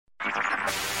HT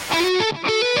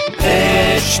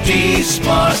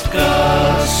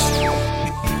Smartcast.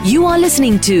 You are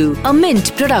listening to a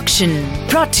Mint production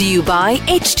brought to you by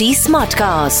HT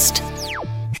Smartcast.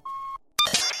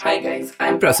 Hi guys,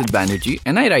 I'm Prasid Banerjee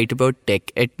and I write about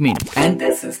tech at Mint. And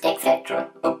this is TechCetera,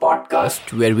 a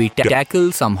podcast Where we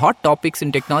tackle some hot topics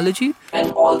in technology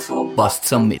and also bust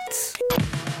some myths.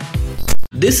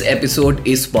 This episode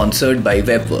is sponsored by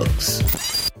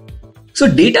Webworks. So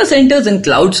data centers and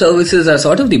cloud services are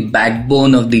sort of the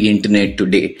backbone of the internet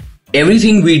today.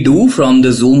 Everything we do, from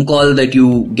the Zoom call that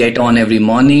you get on every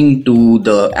morning to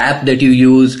the app that you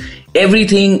use,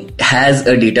 everything has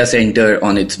a data center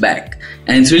on its back.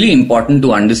 And it's really important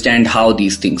to understand how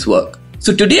these things work.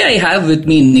 So today I have with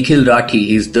me Nikhil Rathi.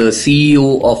 He's the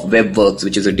CEO of Webworks,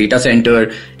 which is a data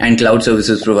center and cloud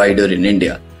services provider in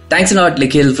India. Thanks a lot,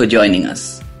 Nikhil, for joining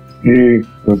us. Hey,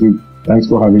 Prasid. Thanks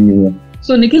for having me here.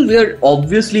 So Nikhil, we are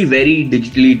obviously very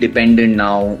digitally dependent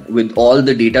now with all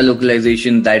the data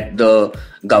localization that the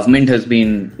government has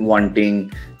been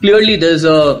wanting. Clearly, there's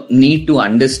a need to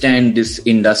understand this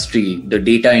industry, the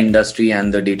data industry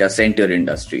and the data center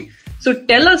industry. So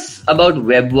tell us about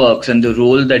Webworks and the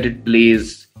role that it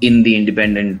plays in the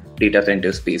independent data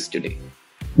center space today.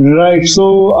 Right.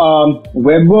 So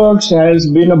Webworks has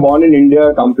been a born in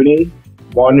India company.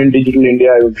 Born in digital India,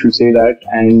 I should say that,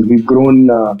 and we've grown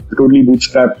totally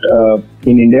bootstrapped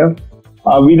in India.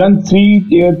 We run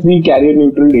tier 3 carrier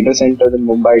neutral data centers in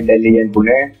Mumbai, Delhi and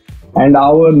Pune. And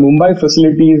our Mumbai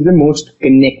facility is the most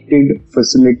connected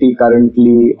facility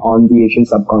currently on the Asian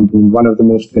subcontinent, one of the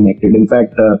most connected. In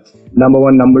fact, number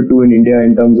 1, number 2 in India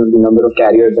in terms of the number of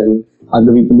carriers and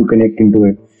other people who connect into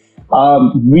it.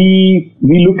 We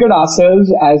look at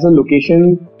ourselves as a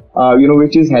location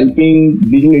which is helping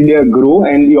Digital India grow,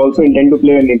 and we also intend to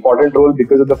play an important role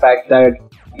because of the fact that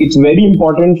it's very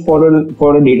important for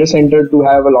a data center to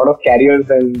have a lot of carriers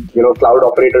and cloud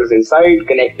operators inside,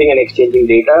 connecting and exchanging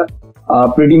data.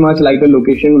 Pretty much like a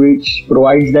location which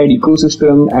provides that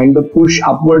ecosystem and the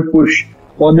upward push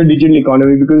for the digital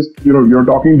economy, because you're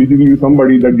talking digitally to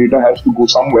somebody, that data has to go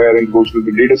somewhere and goes to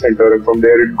the data center, and from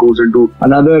there it goes into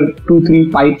another 2-3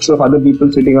 pipes of other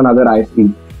people sitting on other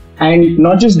ISP. And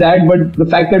not just that, but the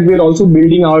fact that we're also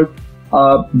building out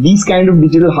these kind of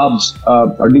digital hubs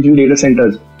or digital data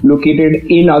centers located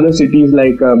in other cities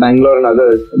like Bangalore and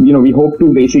others. We hope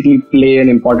to basically play an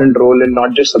important role in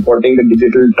not just supporting the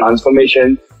digital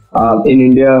transformation in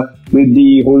India with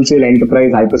the wholesale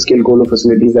enterprise hyperscale colo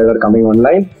facilities that are coming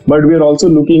online, but we're also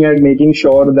looking at making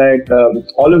sure that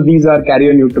all of these are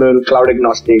carrier neutral, cloud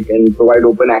agnostic, and provide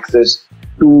open access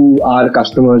to our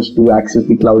customers to access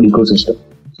the cloud ecosystem.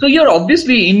 So you're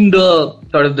obviously in the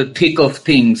sort of the thick of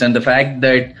things, and the fact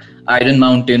that Iron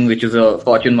Mountain, which is a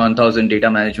Fortune 1000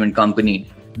 data management company,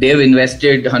 they've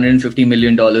invested $150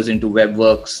 million into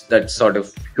Webworks, that sort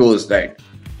of shows that.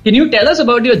 Can you tell us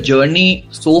about your journey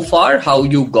so far, how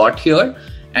you got here,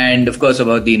 and of course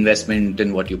about the investment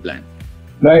and what you plan?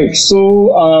 Right.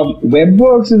 So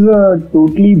Webworks is a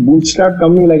totally bootstrapped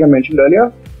company, like I mentioned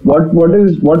earlier. What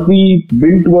we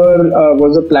built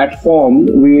was a platform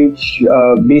which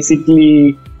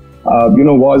basically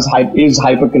is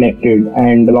hyper connected,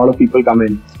 and a lot of people come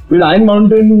in. With Iron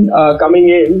Mountain coming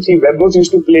in, Webworks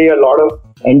used to play a lot of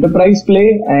enterprise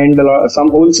play and some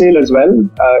wholesale as well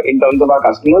in terms of our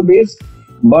customer base,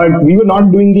 but we were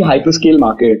not doing the hyperscale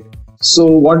market. So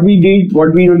what we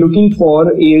were looking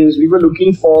for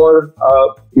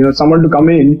someone to come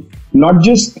in, not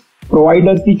just provide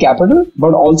us the capital,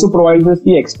 but also provide us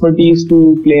the expertise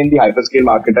to play in the hyperscale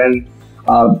market. And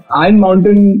Iron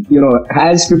Mountain,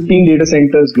 has 15 data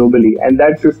centers globally, and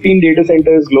that 15 data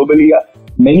centers globally,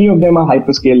 many of them are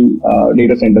hyperscale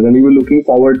data centers. And we were looking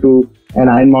forward to an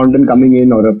Iron Mountain coming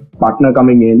in or a partner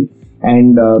coming in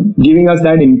and giving us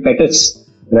that impetus,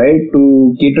 right,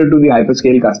 to cater to the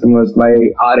hyperscale customers by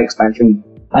our expansion.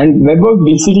 And Webworks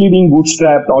basically being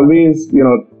bootstrapped, always,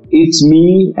 it's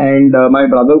me and my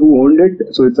brother who owned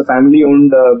it. So it's a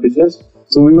family-owned business.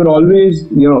 So we were always,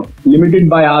 limited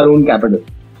by our own capital.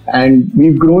 And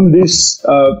we've grown this,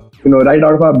 right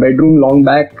out of our bedroom long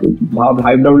back,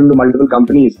 hived out into multiple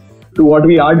companies, to what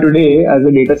we are today as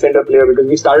a data center player. Because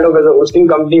we started off as a hosting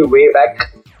company way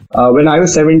back when I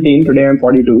was 17. Today I'm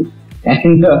 42.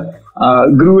 And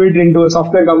grew it into a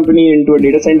software company, into a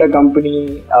data center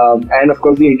company, and of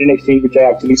course the Internet Exchange, which I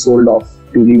actually sold off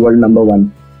to the world number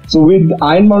 1. So with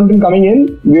Iron Mountain coming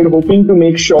in, we're hoping to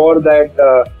make sure that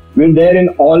we're there in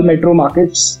all metro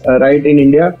markets, right, in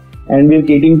India, and we're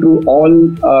catering to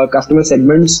all customer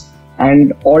segments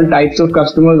and all types of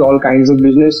customers, all kinds of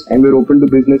business, and we're open to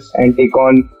business and take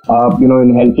on,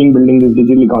 in helping building this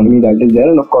digital economy that is there.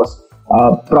 And of course,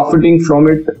 profiting from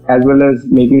it as well as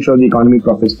making sure the economy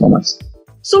profits from us.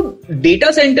 So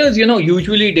data centers,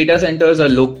 usually data centers are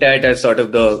looked at as sort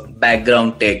of the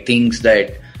background tech, things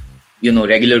that,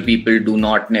 regular people do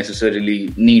not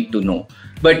necessarily need to know.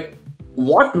 But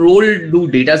what role do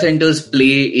data centers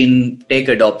play in tech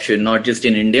adoption, not just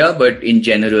in India, but in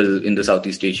general in the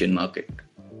Southeast Asian market?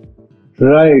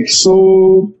 Right.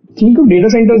 So think of data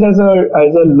centers as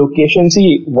a location.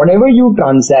 See, whatever you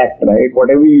transact, right,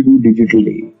 whatever you do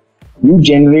digitally, you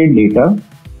generate data,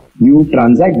 you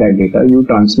transact that data, you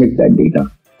transmit that data.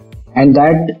 And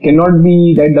that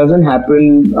doesn't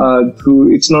happen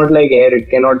through, it's not like air,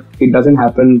 it doesn't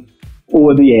happen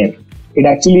over the air. It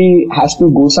actually has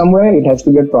to go somewhere, it has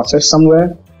to get processed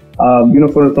somewhere.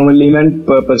 From a layman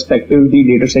perspective, the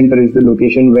data center is the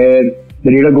location where the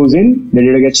data goes in, the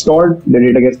data gets stored, the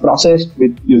data gets processed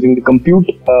using the compute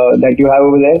that you have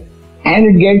over there, and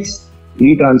it gets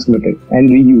retransmitted and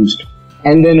reused.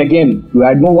 And then again, you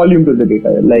add more volume to the data,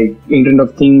 like Internet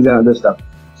of Things and other stuff.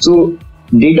 So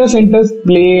data centers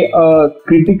play a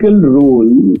critical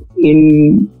role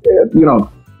in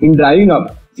driving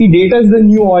up. See, data is the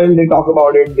new oil. They talk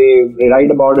about it, they write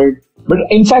about it. But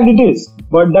in fact, it is.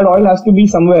 But that oil has to be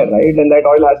somewhere, right? And that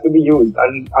oil has to be used.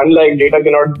 And unlike data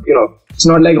cannot, it's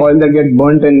not like oil that gets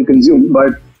burnt and consumed,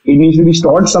 but it needs to be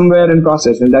stored somewhere and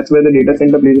processed. And that's where the data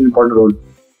center plays an important role.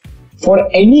 For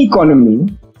any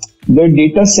economy, the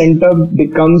data center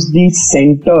becomes the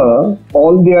center.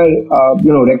 All their,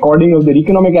 recording of their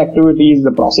economic activities,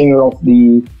 the processing of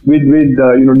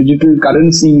with digital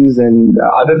currencies and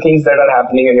other things that are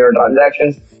happening in your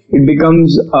transactions. It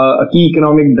becomes a key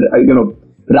economic,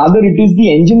 rather it is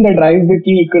the engine that drives the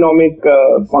key economic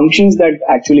functions that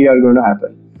actually are going to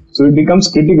happen. So it becomes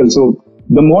critical. So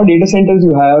the more data centers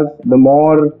you have, the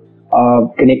more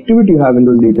connectivity you have in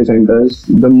those data centers,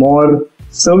 the more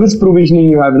service provisioning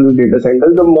you have in those data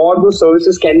centers, the more those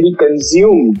services can be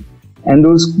consumed, and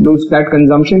that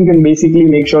consumption can basically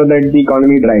make sure that the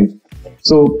economy drives.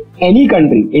 So any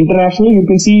country, internationally, you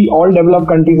can see all developed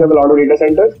countries have a lot of data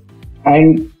centers,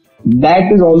 and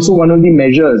that is also one of the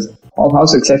measures of how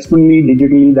successfully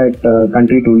digitally that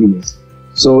country truly is.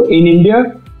 So in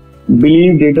India,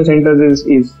 believe data centers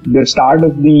is the start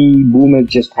of the boom has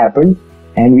just happened,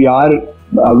 and we are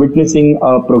witnessing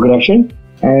a progression.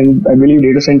 And I believe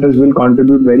data centers will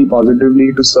contribute very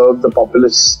positively to serve the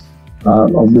populace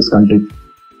of this country.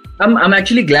 I'm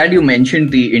actually glad you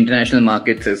mentioned the international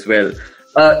markets as well.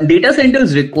 Data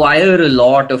centers require a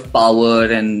lot of power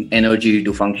and energy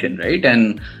to function, right?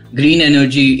 And green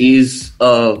energy is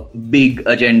a big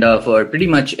agenda for pretty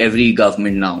much every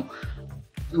government now.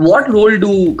 What role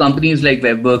do companies like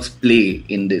Webworks play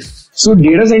in this? So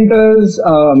data centers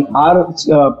are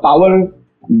power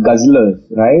guzzlers,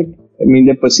 right? I mean,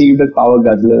 they're perceived as power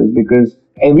guzzlers because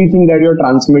everything that you're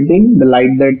transmitting, the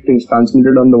light that is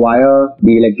transmitted on the wire,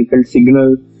 the electrical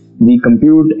signal, the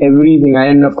compute, everything,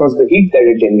 and of course the heat that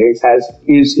it generates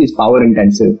is power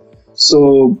intensive.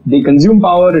 So they consume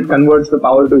power, it converts the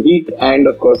power to heat, and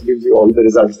of course gives you all the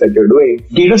results that you're doing.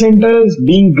 Data centers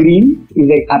being green is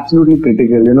like absolutely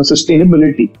critical.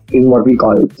 Sustainability is what we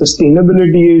call it.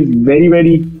 Sustainability is very,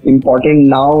 very important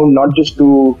now, not just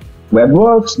to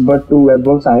Webworks, but to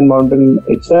Webworks Iron Mountain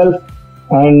itself,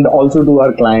 and also to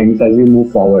our clients as we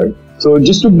move forward. So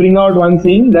just to bring out one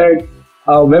thing that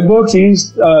Webworks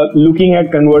is looking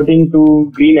at converting to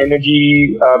green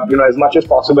energy, as much as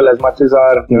possible, as much as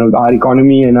our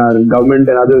economy and our government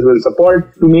and others will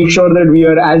support, to make sure that we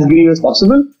are as green as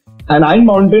possible. And Iron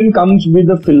Mountain comes with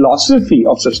a philosophy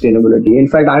of sustainability. In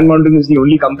fact, Iron Mountain is the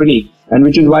only company, and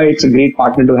which is why it's a great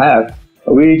partner to have,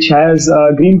 which has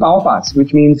green power pass,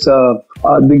 which means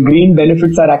the green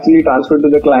benefits are actually transferred to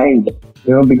the client.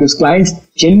 Because clients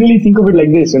generally think of it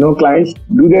like this, clients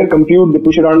do their compute, they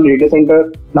push it on the data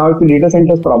center. Now it's the data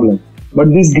center's problem.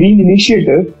 But this green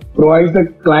initiative provides the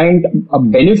client a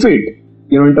benefit,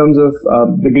 in terms of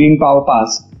the green power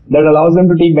pass that allows them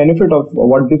to take benefit of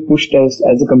what they pushed as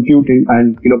a compute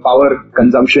and, power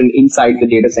consumption inside the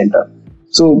data center.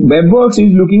 So Webworks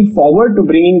is looking forward to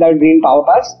bringing that green power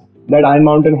pass that Iron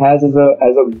Mountain has as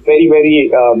a very,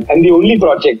 very, and the only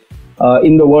project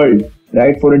in the world,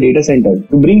 right, for a data center,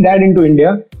 to bring that into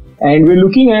India. And we're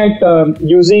looking at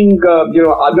using,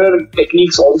 other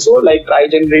techniques also, like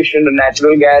trigeneration and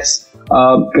natural gas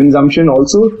consumption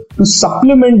also, to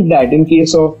supplement that in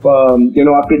case of,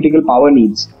 our critical power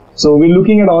needs. So we're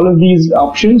looking at all of these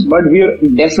options, but we're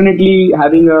definitely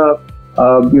having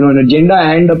an agenda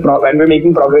and we're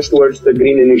making progress towards the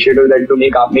green initiative that to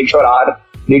make sure our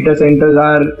data centers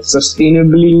are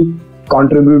sustainably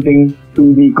contributing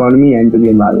to the economy and to the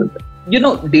environment.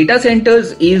 data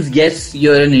centers is, yes,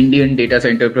 you're an Indian data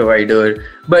center provider,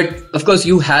 but of course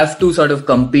you have to sort of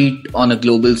compete on a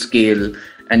global scale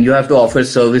and you have to offer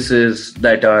services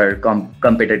that are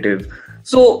competitive.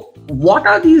 So what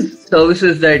are these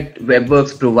services that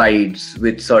Webworks provides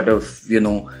which sort of,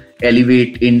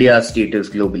 elevate India's status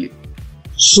globally?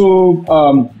 So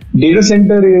data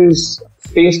center is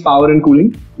space, power and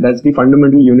cooling. That's the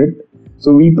fundamental unit.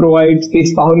 So we provide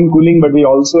space, power and cooling, but we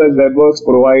also as Webworks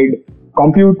provide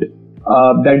compute.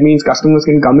 That means customers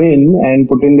can come in and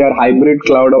put in their hybrid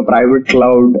cloud or private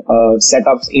cloud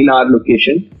setups in our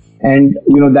location. And,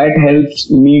 that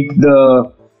helps meet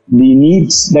the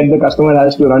needs that the customer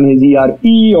has to run his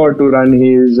ERP or to run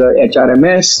his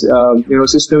HRMS,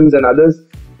 systems and others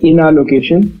in our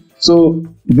location. So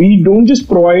we don't just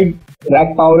provide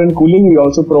rack power and cooling, we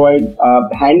also provide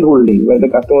hand-holding where the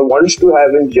customer wants to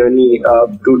have his journey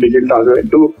to digital transformation,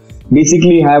 to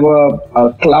basically have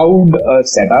a cloud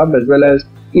setup, as well as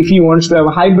if he wants to have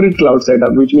a hybrid cloud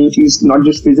setup, which means he's not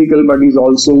just physical, but he's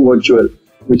also virtual,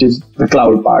 which is the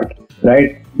cloud part,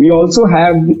 right? We also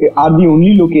are the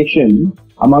only location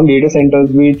among data centers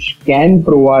which can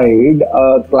provide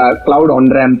cloud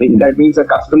on-ramping. That means a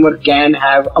customer can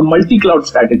have a multi-cloud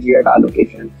strategy at our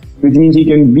location, which means he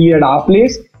can be at our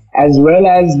place as well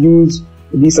as use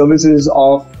the services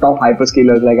of top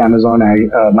hyperscalers like Amazon,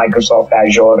 Microsoft,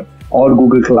 Azure, or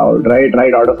Google Cloud,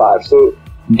 right out of ours. So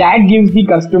that gives the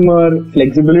customer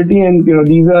flexibility, and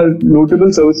these are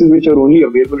notable services which are only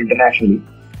available internationally.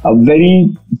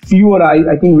 Very few, or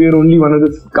I think we are only one of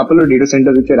the couple of data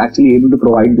centers which are actually able to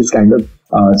provide this kind of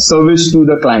service to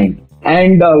the client.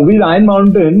 And with Iron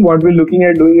Mountain, what we're looking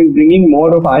at doing is bringing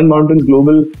more of Iron Mountain's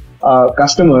global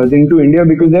customers into India,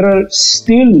 because there are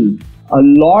still a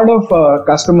lot of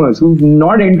customers who've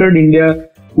not entered India,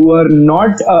 who are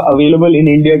not available in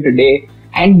India today,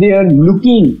 and they are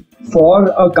looking for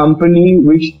a company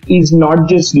which is not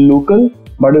just local,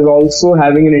 but is also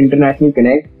having an international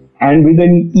connect. And with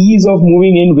an ease of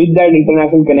moving in with that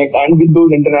international connect and with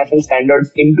those international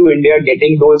standards into India,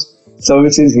 getting those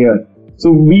services here.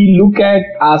 So we look at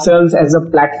ourselves as a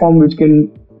platform which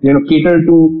can, cater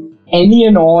to any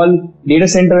and all data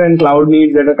center and cloud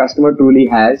needs that a customer truly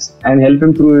has, and help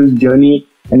him through his journey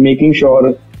and making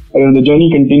sure the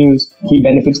journey continues, he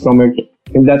benefits from it.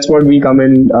 And that's what we come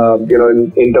in,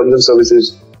 in terms of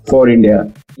services for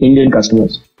Indian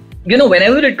customers.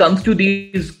 Whenever it comes to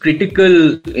these critical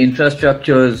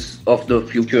infrastructures of the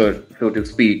future, so to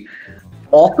speak,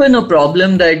 often a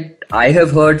problem that I have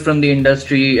heard from the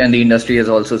industry, and the industry has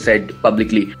also said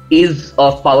publicly, is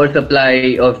of power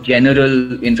supply, of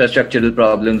general infrastructural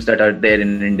problems that are there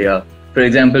in India. For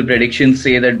example, predictions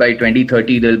say that by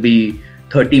 2030, there'll be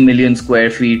 30 million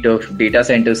square feet of data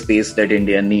center space that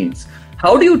India needs.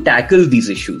 How do you tackle these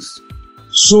issues?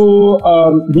 So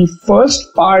the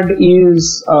first part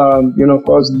is, of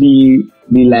course, the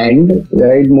land,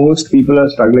 right? Most people are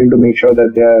struggling to make sure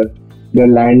that their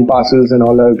land parcels and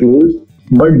all are closed.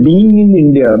 But being in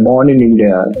India, born in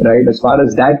India, right, as far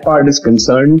as that part is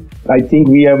concerned, I think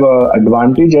we have an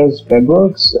advantage as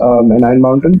Webworks and Iron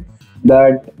Mountain,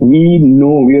 that we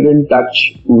know we're in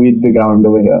touch with the ground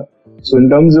over here. So in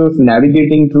terms of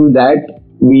navigating through that,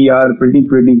 we are pretty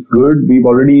good. We've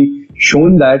already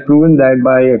shown that, proven that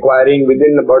by acquiring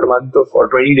within about a month of, or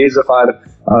 20 days to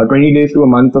a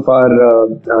month of our,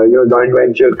 joint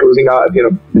venture closing out,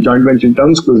 the joint venture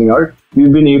terms closing out,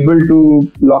 we've been able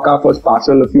to lock our first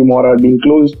parcel. A few more are being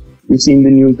closed. We've seen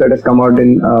the news that has come out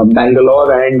in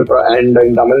Bangalore and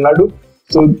in Tamil Nadu.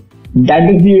 So that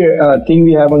is the thing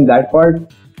we have on that part.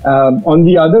 On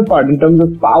the other part, in terms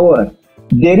of power,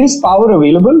 there is power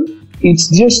available. It's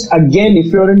just, again, if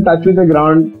you're in touch with the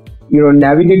ground,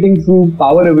 navigating through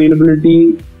power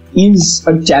availability is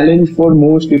a challenge for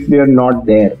most if they are not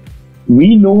there.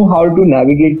 We know how to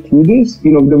navigate through this.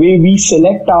 The way we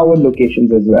select our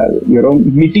locations as well,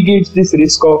 mitigates this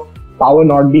risk of power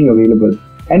not being available.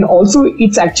 And also,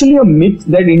 it's actually a myth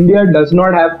that India does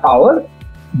not have power.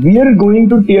 We are going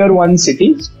to tier 1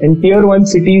 cities, and tier 1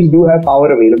 cities do have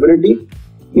power availability.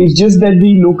 It's just that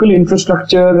the local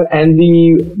infrastructure and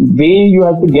the way you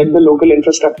have to get the local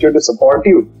infrastructure to support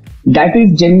you, that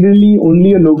is generally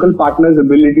only a local partner's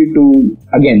ability to,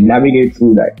 again, navigate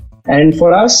through that. And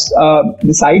for us,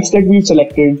 the sites that we've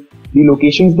selected, the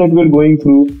locations that we're going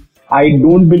through, I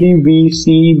don't believe we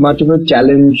see much of a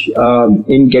challenge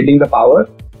in getting the power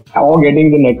or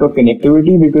getting the network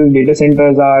connectivity, because data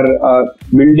centers are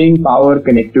building, power,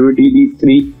 connectivity. These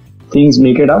three things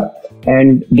make it up.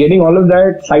 And getting all of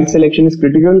that, site selection is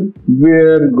critical.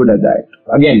 We're good at that.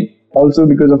 Again, also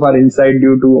because of our insight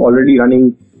due to already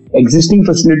running existing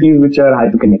facilities which are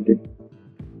hyper-connected.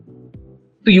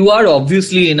 So you are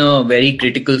obviously in a very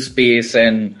critical space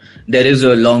and there is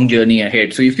a long journey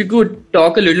ahead. So if you could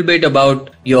talk a little bit about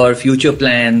your future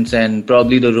plans and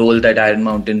probably the role that Iron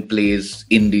Mountain plays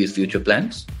in these future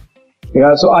plans.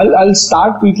 Yeah, so I'll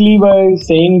start quickly by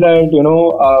saying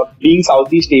that, being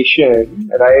Southeast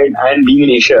Asian, right, and being in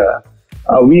Asia,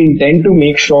 we intend to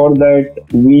make sure that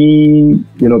we,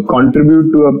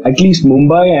 contribute to at least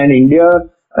Mumbai and India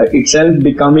itself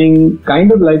becoming kind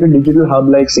of like a digital hub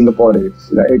like Singapore is,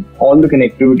 right? All the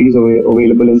connectivity is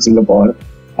available in Singapore.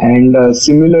 And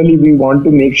similarly, we want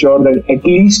to make sure that at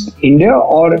least India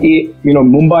or,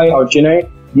 Mumbai or Chennai,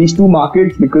 these two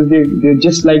markets, because they're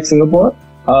just like Singapore,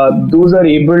 those are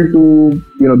able to,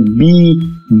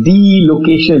 be the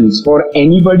locations for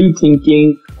anybody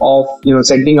thinking of,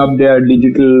 setting up their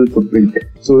digital footprint.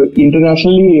 So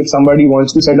internationally, if somebody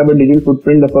wants to set up a digital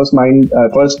footprint, the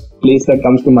first place that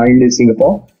comes to mind is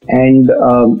Singapore. And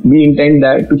we intend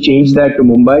that to change that to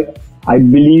Mumbai. I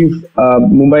believe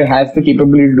Mumbai has the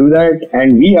capability to do that,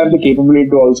 and we have the capability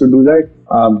to also do that.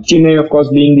 Chennai, of course,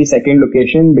 being the second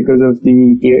location because of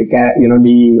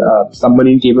the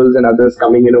submarine cables and others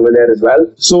coming in over there as well.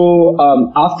 So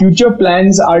our future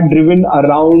plans are driven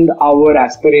around our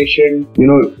aspiration.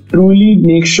 Truly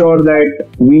make sure that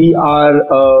we are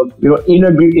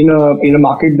in a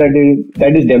market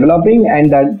that is developing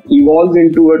and that evolves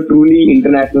into a truly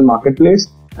international marketplace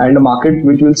and a market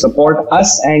which will support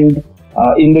us and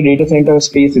in the data center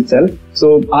space itself.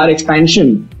 So our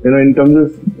expansion, in terms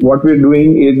of what we're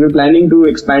doing is we're planning to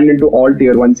expand into all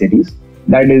tier 1 cities.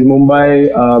 That is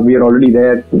Mumbai, we are already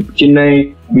there.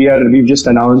 Chennai, we've just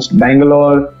announced.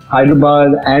 Bangalore,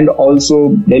 Hyderabad, and also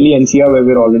Delhi NCR where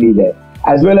we're already there.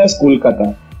 As well as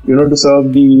Kolkata, to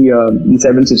serve the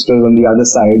Seven Sisters on the other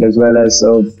side as well as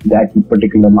serve that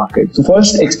particular market. So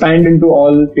first expand into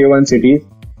all tier 1 cities,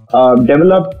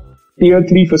 develop tier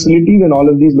 3 facilities in all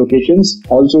of these locations,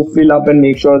 also fill up and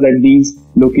make sure that these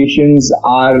locations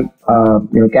are,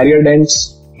 carrier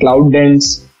dense, cloud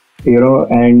dense,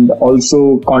 and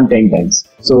also content dense.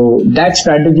 So that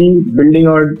strategy, building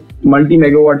out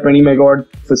multi-megawatt, 20 megawatt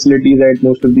facilities at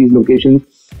most of these locations.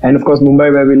 And of course,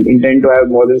 Mumbai, where we'll intend to have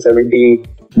more than 70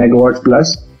 megawatts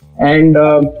plus. And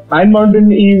Iron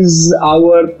Mountain is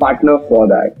our partner for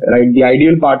that, right? The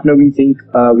ideal partner we think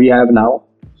we have now.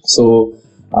 So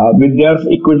with their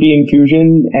equity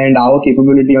infusion and our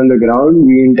capability on the ground,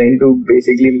 we intend to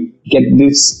basically get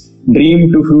this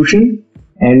dream to fruition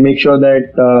and make sure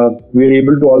that we're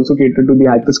able to also cater to the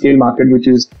hyperscale market, which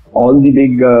is all the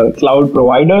big cloud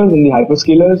providers and the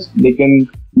hyperscalers. They can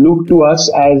look to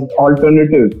us as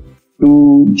alternative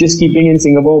to just keeping in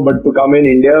Singapore, but to come in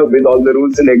India with all the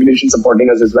rules and regulations supporting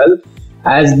us as well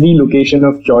as the location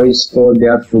of choice for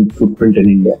their footprint in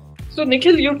India. So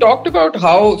Nikhil, you talked about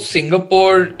how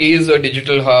Singapore is a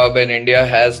digital hub and India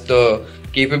has the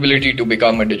capability to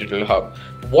become a digital hub.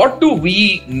 What do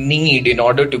we need in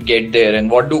order to get there,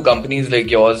 and what do companies like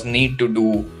yours need to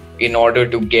do in order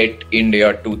to get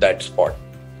India to that spot?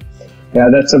 Yeah,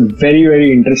 that's a very,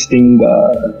 very interesting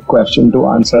question to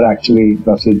answer actually,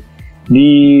 Prasid.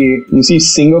 You see,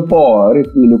 Singapore, if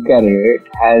you look at it,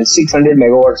 has 600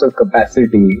 megawatts of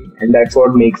capacity, and that's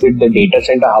what makes it the data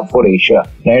center hub for Asia,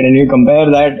 right? And you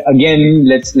compare that again.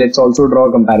 Let's also draw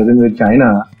a comparison with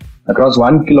China. Across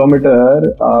 1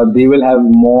 kilometer, they will have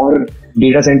more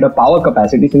data center power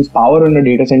capacity, since power on a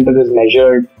data center is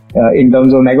measured in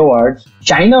terms of megawatts.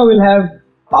 China will have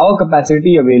power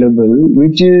capacity available,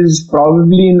 which is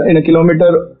probably in a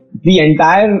kilometer the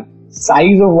entire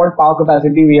size of what power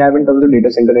capacity we have in terms of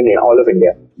data center in all of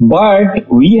India. But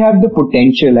we have the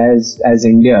potential as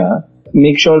India,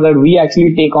 make sure that we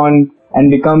actually take on and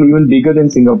become even bigger than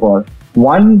Singapore.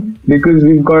 One, because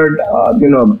we've got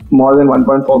more than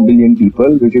 1.4 billion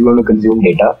people which are going to consume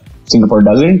data. Singapore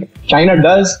doesn't. China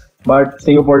does, but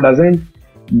Singapore doesn't.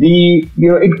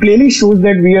 It clearly shows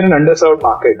that we are an underserved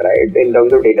market, right, in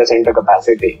terms of data center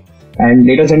capacity. And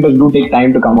data centers do take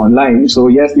time to come online. So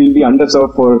yes, we'll be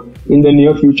underserved in the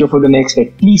near future for the next at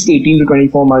least 18 to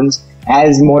 24 months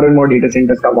as more and more data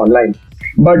centers come online.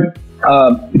 But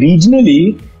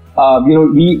regionally,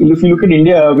 if you look at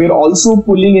India, we're also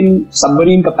pulling in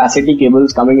submarine capacity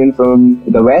cables coming in from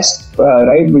the west,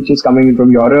 right, which is coming in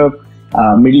from Europe,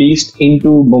 Middle East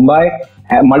into Mumbai,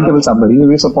 multiple submarines.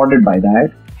 We're supported by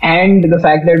that. And the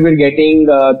fact that we're getting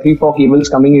 3-4 cables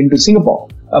coming into Singapore,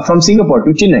 from Singapore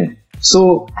to Chennai.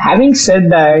 So having said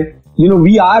that,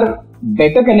 we are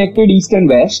better connected east and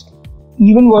west,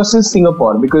 even versus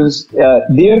Singapore, because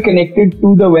they are connected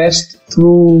to the west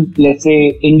through, let's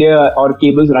say, India or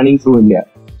cables running through India.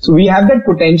 So we have that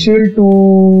potential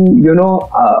to,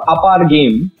 up our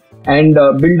game and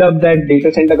build up that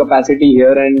data center capacity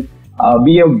here and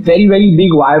be a very, very big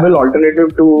viable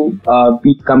alternative to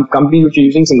companies which are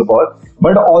using Singapore,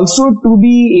 but also to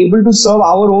be able to serve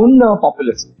our own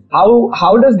populace.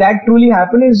 How does that truly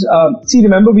happen is,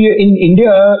 remember we in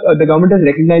India, the government has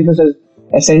recognized us as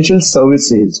essential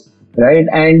services, right?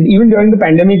 And even during the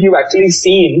pandemic, you've actually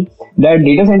seen that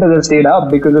data centers have stayed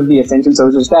up because of the essential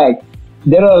services tag.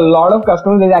 There are a lot of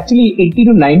customers. There's actually 80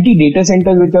 to 90 data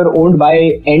centers which are owned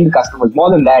by end customers.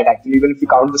 More than that, actually, even if you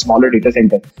count the smaller data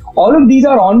centers. All of these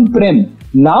are on-prem.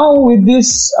 Now, with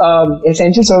this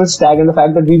essential service tag and the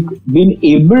fact that we've been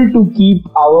able to keep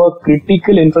our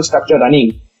critical infrastructure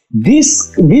running,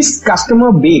 this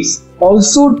customer base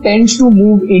also tends to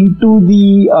move into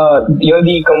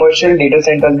the commercial data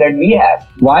centers that we have.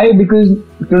 Why? Because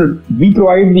we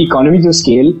provide the economies of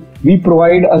scale. We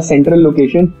provide a central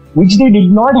location, which they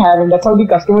did not have, and that's how the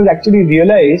customers actually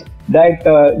realized that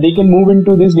they can move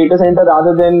into this data center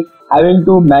rather than having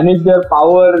to manage their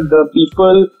power, the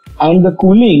people, and the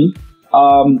cooling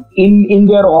in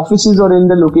their offices or in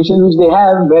the locations which they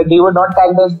have where they were not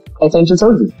tagged as essential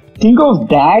services. Think of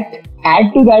that.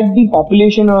 Add to that the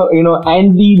population,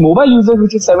 and the mobile users,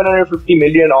 which is 750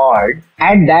 million odd.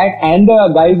 Add that and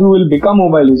the guys who will become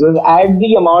mobile users. Add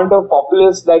the amount of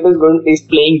populace that is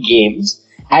playing games.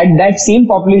 Add that same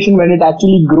population when it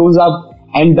actually grows up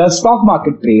and does stock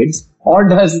market trades or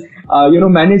does,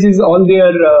 manages all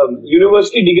their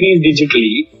university degrees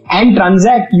digitally and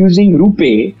transact using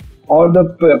RuPay or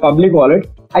the public wallet.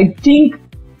 I think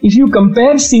if you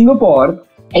compare Singapore,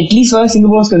 at least where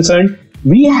Singapore is concerned,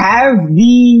 we have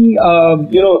the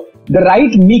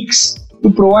right mix to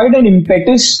provide an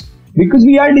impetus because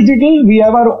we are digital. We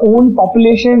have our own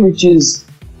population, which is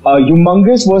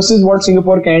humongous versus what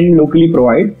Singapore can locally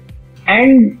provide.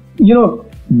 And,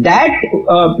 that,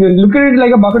 look at it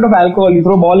like a bucket of alcohol. You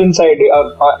throw a ball inside,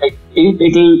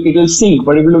 it'll sink.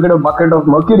 But if you look at a bucket of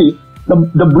mercury,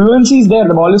 the buoyancy is there.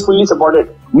 The ball is fully supported.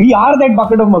 We are that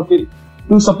bucket of mercury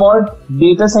to support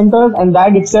data centers and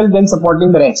that itself then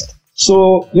supporting the rest.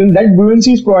 So, that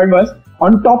buoyancy is provided by us.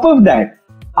 On top of that,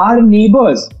 our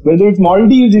neighbors, whether it's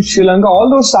Maldives, it's Sri Lanka, all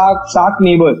those SAARC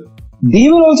neighbors, they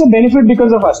will also benefit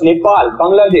because of us. Nepal,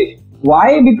 Bangladesh.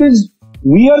 Why? Because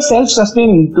we are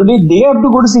self-sustaining. Today, they have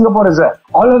to go to Singapore as well.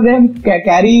 All of them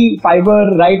carry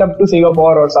fiber right up to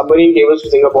Singapore or submarine cables to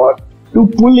Singapore to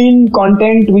pull in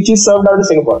content which is served out of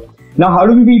Singapore. Now, how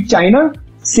do we beat China?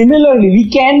 Similarly, we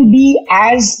can be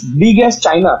as big as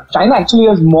China. China actually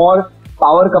has more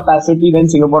power capacity than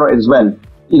Singapore as well.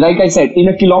 Like I said, in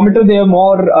a kilometer, they have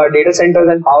more data centers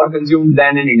and power consumed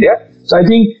than in India. So I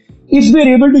think if we're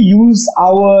able to use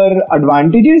our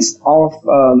advantages of,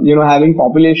 having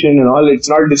population and all, it's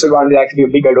not a disadvantage, actually a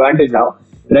big advantage now,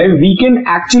 right? We can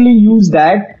actually use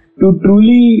that to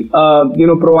truly,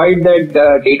 provide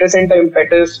that data center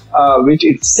impetus, which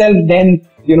itself then,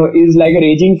 is like a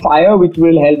raging fire, which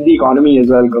will help the economy as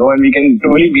well grow. And we can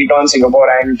truly beat on Singapore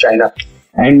and China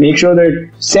and make sure that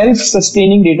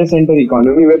self-sustaining data center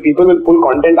economy where people will pull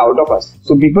content out of us.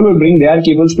 So people will bring their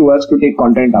cables to us to take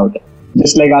content out,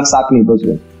 just like our SAARC neighbors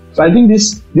will. So I think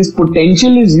this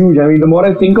potential is huge. I mean, the more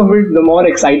I think of it, the more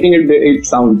exciting it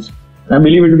sounds. I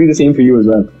believe it will be the same for you as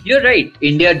well. You're right.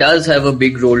 India does have a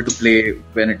big role to play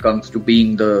when it comes to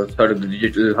being the sort of the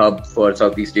digital hub for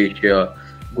Southeast Asia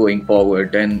going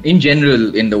forward and in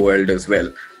general in the world as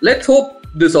well. Let's hope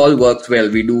this all works well.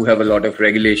 We do have a lot of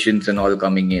regulations and all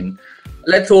coming in.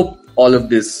 Let's hope all of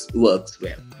this works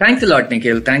well. Thanks a lot,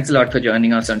 Nikhil. Thanks a lot for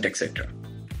joining us on TechCetra.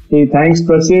 Hey, thanks,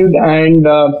 Prasid. And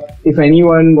if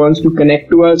anyone wants to connect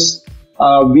to us,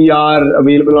 we are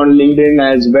available on LinkedIn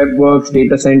as WebWorks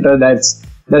Data Center. That's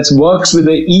works with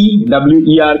the E,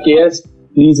 WERKS.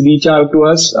 Please reach out to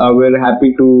us. We're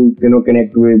happy to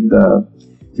connect with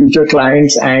future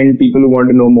clients and people who want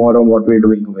to know more on what we're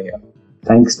doing over here.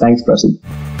 Thanks, Prasid.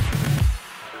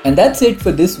 And that's it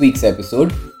for this week's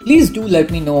episode. Please do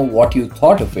let me know what you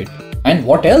thought of it and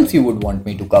what else you would want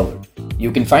me to cover.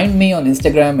 You can find me on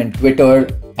Instagram and Twitter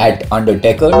at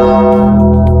Undertecher.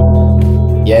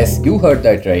 Yes, you heard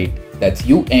that right. That's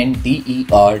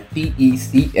UNDERTECHER.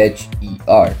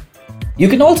 You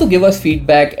can also give us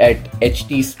feedback at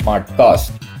HT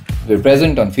Smartcast. We're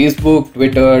present on Facebook,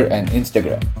 Twitter, and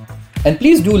Instagram. And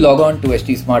please do log on to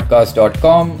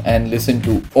htsmartcast.com and listen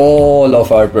to all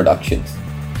of our productions.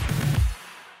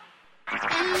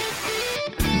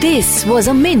 This was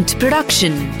a Mint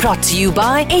production brought to you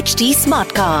by HT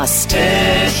Smartcast.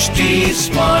 HT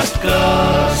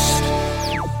Smartcast.